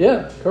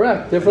 Yeah,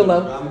 correct. Different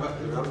level. The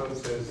Rambam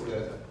says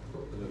that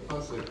in the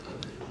pasuk,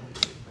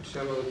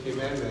 Hashem Elokim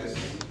Emes, it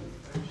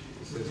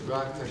says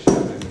Rak Hashem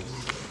Emes.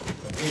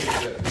 That means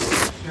that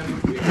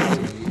Hashem's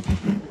reality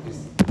is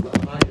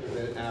higher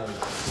than ours.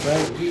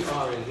 Right. We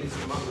are in his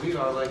mind. We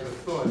are like a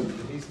thought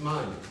in his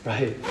mind.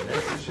 Right.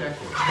 That's the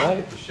sheker.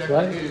 Right. The sheker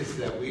Right. is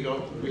that we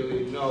don't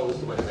really know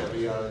what that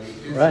reality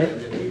is, Right.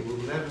 and that we will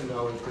never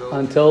know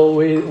until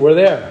we're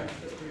there.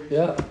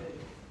 Yeah.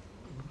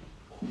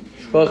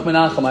 Shkoch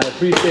Menachem, I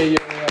appreciate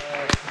your.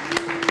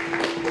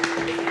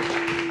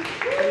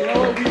 You know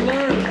what we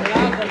learned?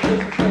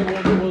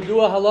 We'll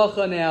do a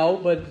halacha now,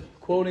 but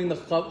quoting the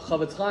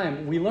Chavetz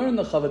Chaim, we learned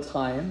the Chavetz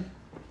Chaim.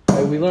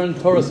 Right? We learned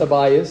Torah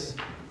Sabayis,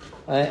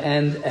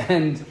 and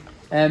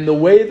the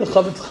way the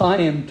Chavetz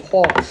Chaim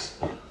talks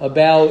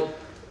about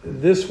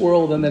this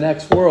world and the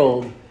next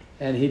world,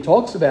 and he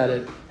talks about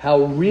it,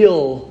 how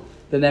real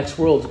the next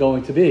world is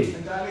going to be.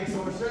 And that makes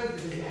so much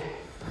sense because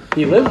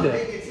He lived it.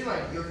 it. It seems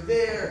like you're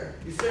there,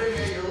 you're sitting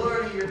there, you're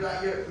learning, you're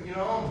you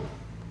know.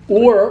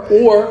 Or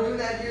do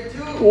that here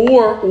too.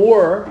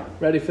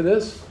 Ready for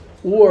this?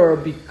 Or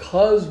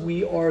because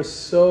we are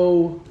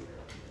so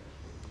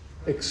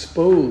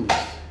exposed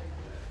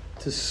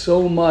to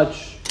so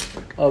much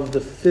of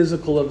the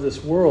physical of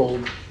this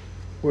world,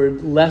 we're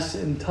less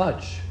in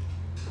touch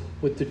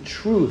with the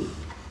truth.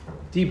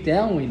 Deep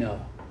down we know.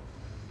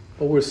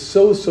 But we're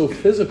so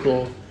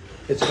physical,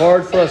 it's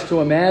hard for us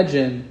to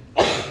imagine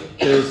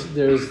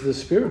there's the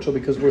spiritual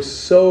because we're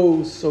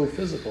so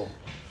physical.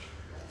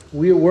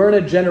 We're in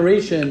a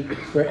generation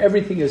where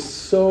everything is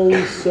so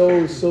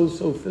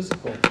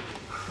physical.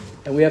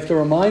 And we have to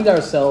remind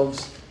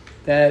ourselves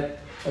that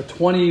a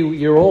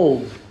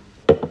 20-year-old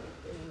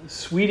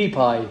sweetie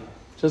pie,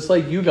 just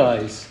like you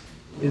guys,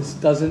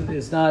 is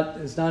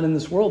not in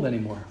this world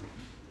anymore.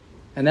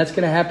 And that's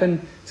going to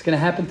happen. It's going to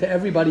happen to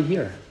everybody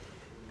here.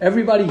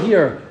 Everybody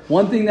here,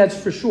 one thing that's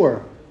for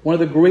sure, one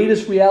of the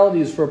greatest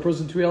realities for a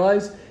person to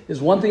realize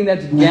is one thing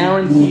that's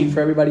guaranteed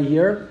for everybody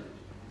here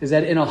is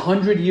that in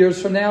 100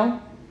 years from now,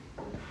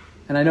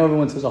 and I know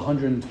everyone says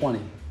 120,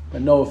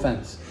 but no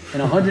offense. In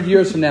 100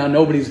 years from now,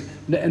 no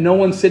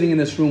one sitting in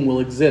this room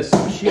will exist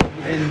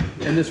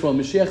in this world.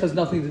 Mashiach has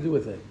nothing to do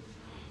with it.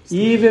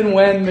 Even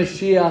when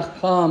Mashiach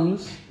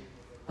comes,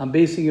 I'm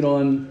basing it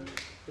on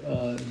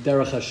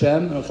Derech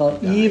Hashem.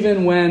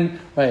 Even when,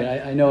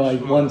 right, I know I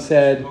once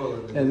said,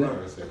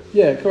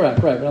 yeah,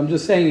 correct, right. But I'm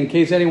just saying, in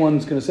case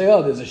anyone's going to say,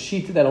 oh, there's a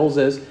sheet that holds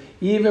this,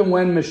 even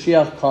when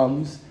Mashiach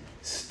comes,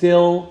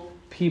 still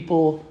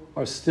people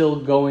are still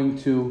going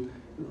to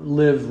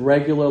live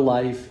regular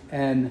life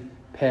and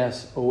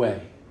pass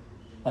away.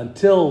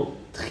 Until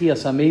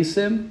Tchias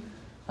HaMesim,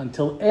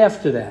 until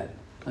after that,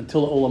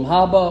 until Olam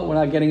Haba. We're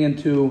not getting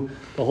into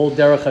the whole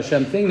Derech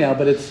Hashem thing now,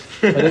 but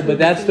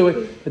that's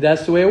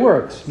the way it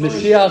works.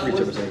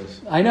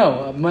 Mashiach. I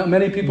know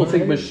many people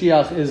think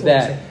Mashiach is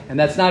that, and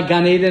that's not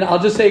Gan Eden. I'll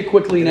just say it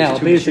quickly now.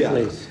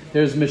 Basically,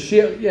 there's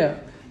Mashiach,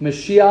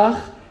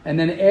 Mashiach, and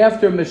then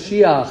after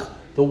Mashiach,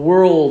 the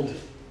world.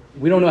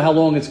 We don't know how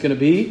long it's going to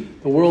be.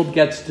 The world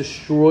gets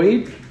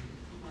destroyed,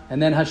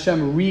 and then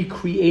Hashem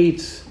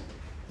recreates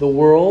the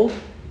world,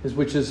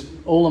 which is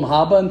Olam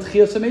Haba and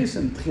Tchias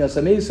HaMesim. Tchias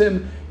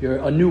HaMesim, you're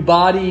a new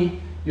body,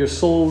 your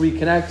soul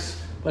reconnects.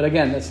 But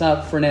again, that's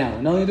not for now.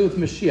 Nothing to do with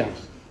Mashiach.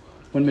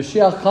 When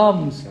Mashiach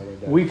comes,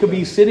 we could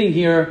be sitting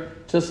here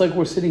just like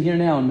we're sitting here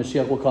now, and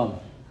Mashiach will come.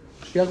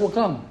 Mashiach will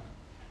come,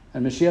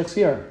 and Mashiach's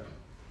here.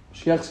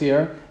 Mashiach's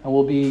here, and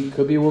we'll be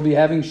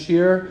having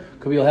shiur.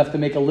 Could be you'll have to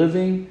make a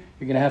living.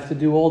 You're going to have to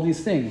do all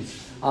these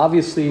things.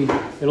 Obviously,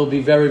 it'll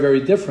be very,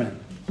 very different.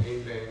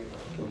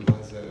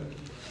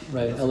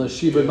 Right,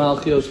 Elashibud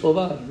Malchios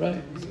Bovad,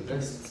 right. So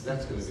that's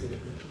going to be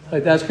different.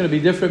 Right, that's going to be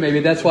different.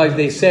 Maybe that's why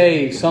they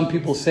say, some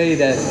people say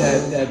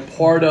that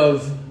part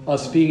of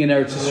us being in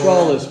Eretz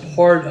Yisrael is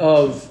part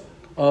of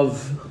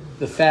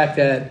the fact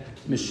that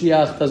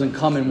Mashiach doesn't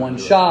come in one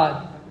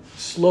shot.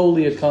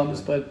 Slowly it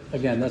comes, but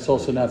again, that's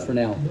also not for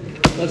now.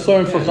 Let's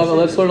learn a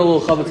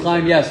little Chavetz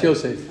Chaim. Yes,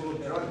 Yosef.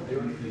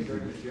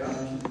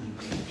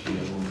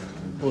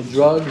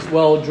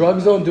 Well,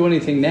 drugs don't do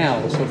anything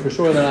now, so for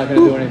sure they're not going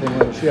to do anything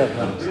when Mashiach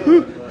comes.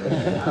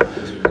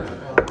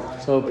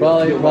 So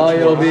probably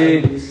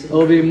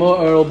it'll be more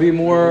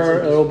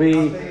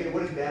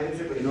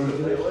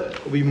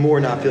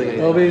not feeling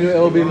anything.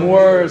 It'll be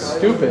more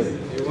stupid.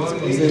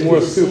 It'll be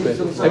more stupid.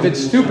 If it's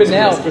stupid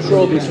now, for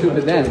sure it'll be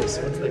stupid then.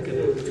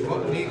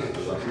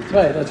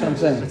 Right, that's what I'm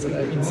saying.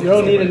 You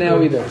don't need it now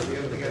either.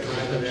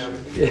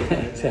 Yeah,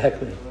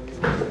 exactly.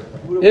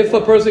 If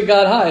a person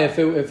got high, if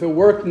it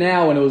worked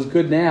now and it was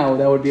good now,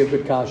 that would be a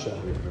good kasha.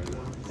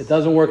 It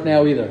doesn't work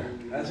now either.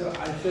 So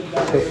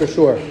for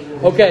sure.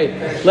 Okay,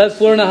 let's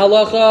learn a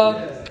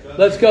halacha.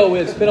 Let's go.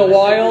 It's been a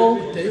while.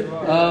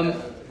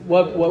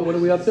 What are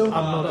we up to? I'm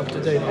not up to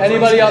date.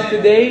 Anybody up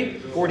to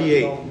date?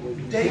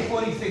 48. Day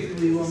 46 will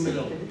be 1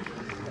 minute.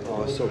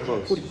 Oh, so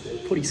close.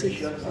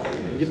 46.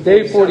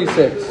 Day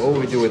 46. What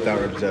would we do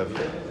without Reb Zev?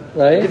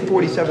 Right? We did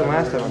 47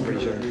 last time, I'm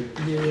pretty sure.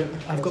 Yeah,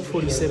 I've got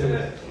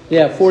 47.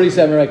 Yeah,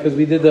 47, right, because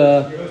we did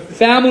the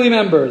family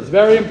members.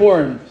 Very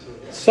important.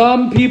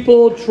 Some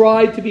people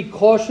try to be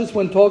cautious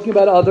when talking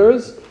about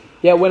others,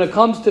 yet when it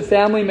comes to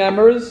family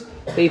members,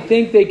 they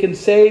think they can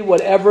say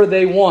whatever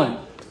they want.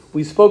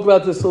 We spoke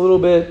about this a little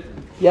bit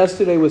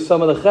yesterday with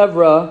some of the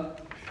chevra,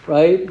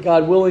 right?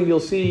 God willing, you'll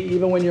see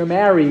even when you're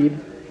married,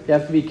 you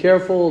have to be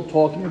careful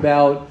talking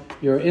about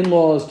your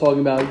in-laws,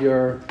 talking about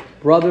your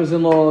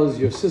brothers-in-laws,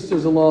 your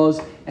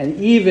sisters-in-laws, and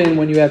even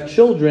when you have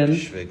children,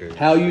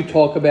 how you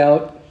talk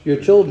about your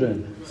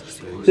children.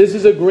 This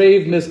is a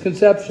grave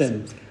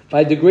misconception.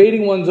 By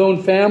degrading one's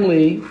own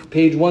family,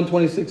 page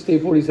 126, day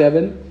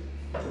 47,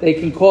 they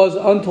can cause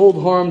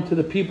untold harm to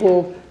the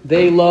people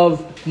they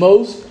love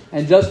most.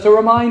 And just to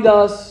remind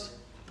us,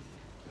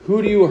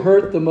 who do you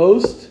hurt the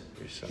most?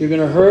 You're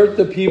going to hurt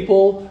the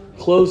people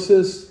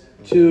closest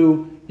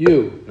to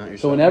you.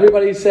 So when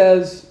everybody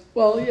says,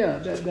 well, yeah,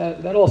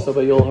 that also,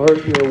 but you'll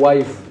hurt your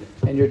wife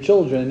and your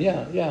children.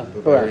 Yeah,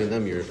 correct.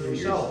 Them,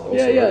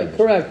 yourself.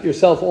 Correct.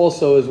 Yourself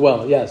also as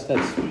well. Yes,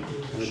 that's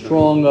a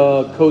strong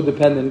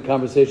codependent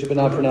conversation, but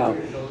not for now.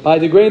 By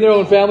degrading their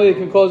own family, it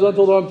can cause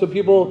untold harm to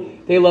people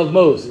they love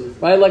most.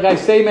 Right? Like I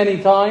say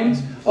many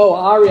times,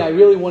 Ari, I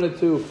really wanted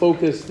to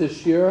focus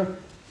this year,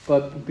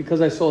 but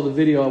because I saw the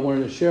video, I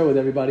wanted to share with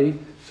everybody.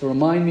 So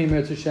remind me,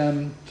 Mir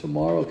Hashem,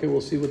 tomorrow. Okay,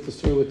 we'll see what the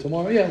story with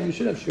tomorrow. Yeah, we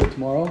should have shiur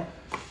tomorrow.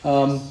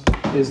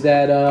 Is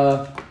that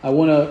I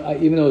want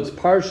to, even though it's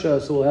Parsha,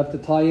 so we'll have to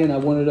tie in. I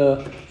wanted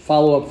to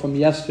follow up from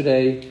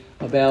yesterday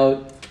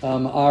about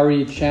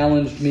Ari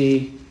challenged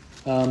me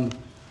on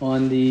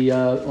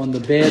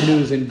the bad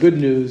news and good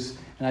news,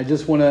 and I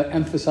just want to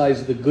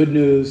emphasize the good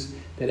news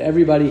that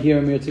everybody here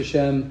in Mir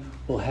Hashem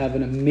will have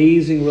an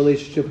amazing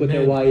relationship with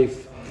their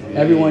wife.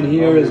 Everyone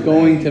here is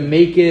going to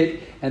make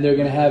it, and they're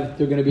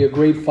going to be a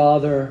great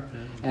father,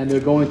 and they're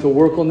going to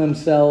work on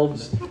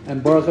themselves.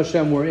 And Baruch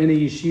Hashem, we're in a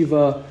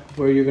yeshiva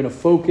where you're going to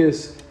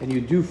focus, and you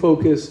do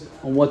focus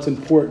on what's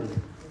important,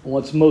 on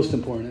what's most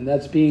important, and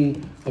that's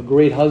being a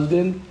great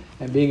husband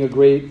and being a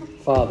great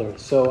father.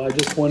 So I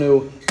just want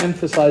to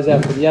emphasize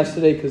that from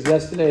yesterday, because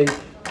yesterday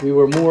we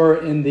were more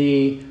in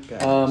the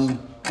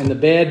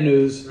bad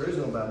news. There is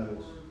no bad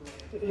news.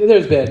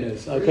 There's bad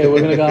news. Okay, we're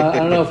going to go. I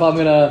don't know if I'm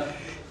going to.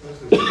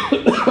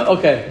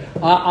 Okay,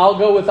 I'll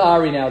go with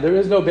Ari now. There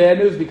is no bad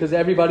news because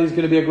everybody's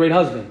going to be a great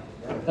husband.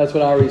 That's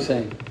what Ari's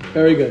saying.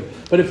 Very good.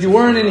 But if you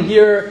weren't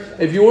here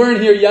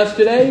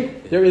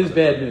yesterday, there is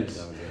bad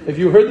news. If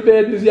you heard the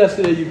bad news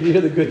yesterday, you can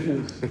hear the good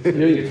news.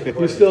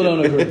 You still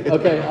don't agree.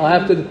 Okay, I'll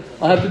have to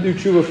do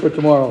tshuva for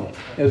tomorrow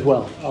as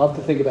well. I'll have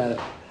to think about it.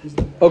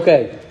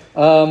 Okay.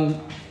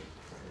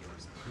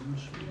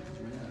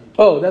 That's what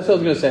I was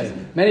going to say.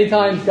 Many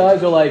times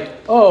guys are like,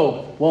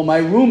 my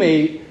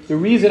roommate, the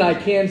reason I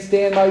can't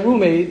stand my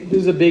roommate,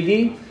 this is a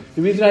biggie,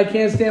 the reason I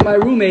can't stand my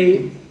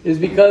roommate is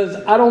because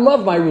I don't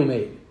love my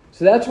roommate.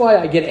 So that's why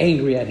I get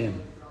angry at him.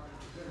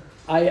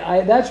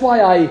 That's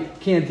why I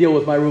can't deal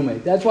with my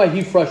roommate. That's why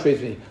he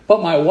frustrates me.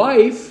 But my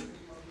wife,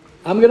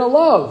 I'm going to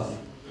love.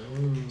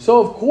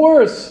 So of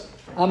course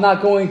I'm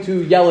not going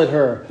to yell at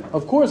her.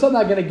 Of course I'm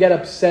not going to get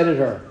upset at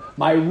her.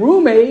 My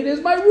roommate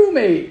is my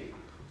roommate.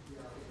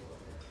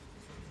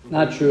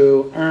 Not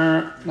true.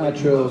 Not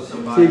true.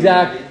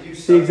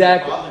 It's the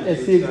exact.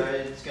 It's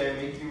going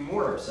to make you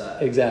more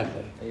upset.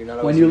 Exactly.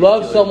 When you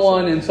love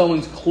someone and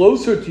someone's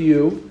closer to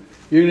you,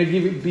 you're going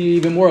to be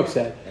even more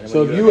upset.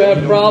 So if you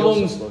have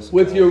problems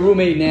with your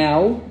roommate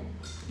now,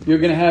 you're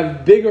going to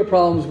have bigger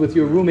problems with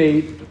your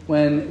roommate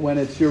when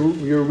it's your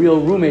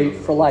real roommate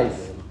for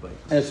life,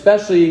 and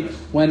especially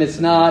when it's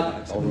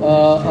not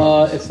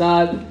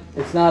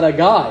a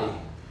guy,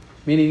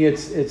 meaning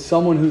it's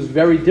someone who's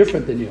very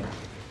different than you,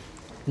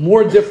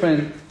 more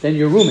different than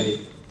your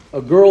roommate.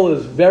 A girl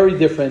is very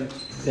different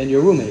than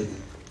your roommate,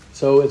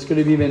 so it's going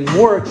to be even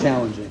more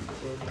challenging.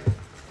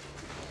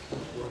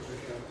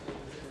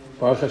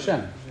 Baruch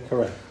Hashem.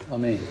 Correct.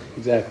 Amen.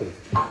 Exactly.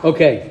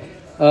 Okay.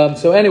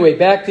 So anyway,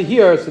 back to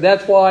here. So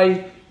that's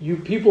why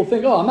people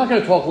think, I'm not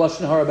going to talk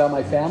Lashon Hara about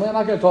my family. I'm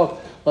not going to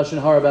talk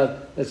Lashon Hara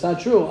about... That's not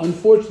true.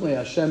 Unfortunately,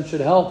 Hashem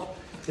should help,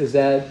 is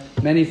that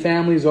many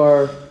families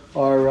are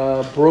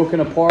broken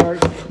apart.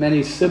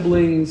 Many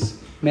siblings,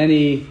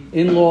 many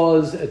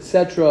in-laws,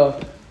 etc.,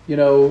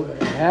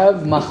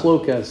 have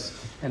machlokas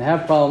and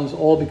have problems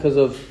all because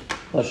of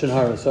Lashon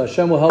Hara. So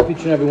Hashem will help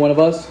each and every one of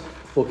us.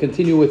 We'll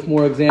continue with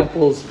more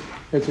examples.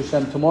 It's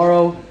Hashem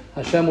tomorrow.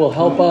 Hashem will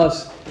help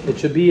us. It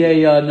should be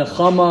a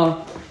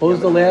nechama. What was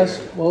the last?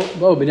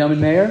 Binyamin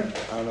Meir?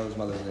 I don't know his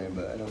mother's name,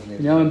 but I know his name.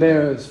 Binyamin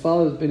Meir. His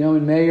father is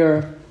Binyamin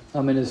Meir.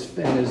 And his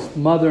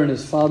mother and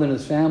his father and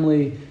his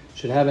family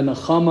should have a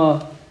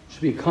nechama.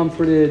 Should be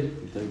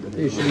comforted.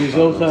 They should be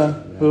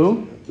zocha.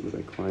 Who? With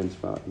a client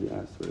spot, he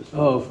asked for his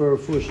for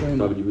refuah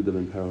shlema. David Yehuda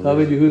ben Power.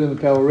 David Yehuda ben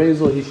Power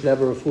Rezel. He should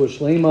have a refuah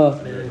shlema,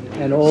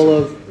 and all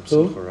of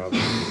who?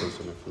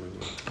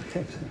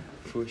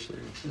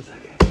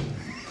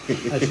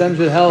 Hashem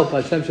should help.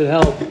 Hashem should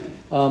help.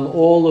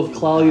 All of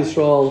Klal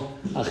Yisrael,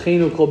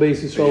 Achenu Kol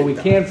Beis Yisrael.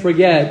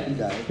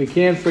 We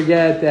can't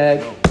forget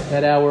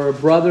that our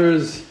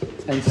brothers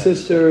and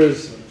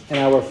sisters and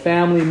our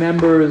family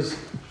members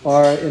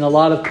are in a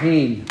lot of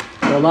pain.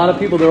 There are a lot of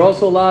people. There are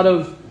also a lot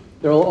of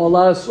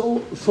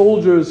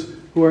soldiers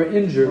who are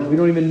injured. We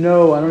don't even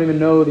know. I don't even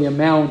know the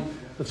amount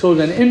of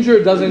soldiers. And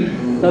injured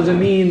doesn't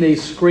mean they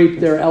scraped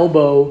their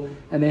elbow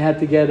and they had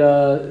to get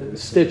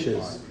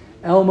stitches.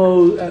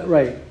 Elmo,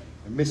 right. They're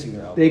missing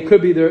their album. They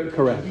could be there,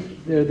 correct.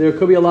 There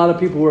could be a lot of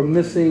people who are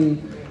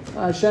missing.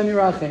 Hashem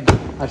Yirachem.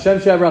 Hashem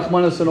Shav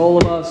Rachmanos and all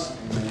of us.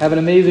 Have an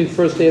amazing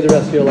first day of the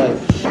rest of your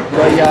life. All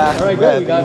right, good. We got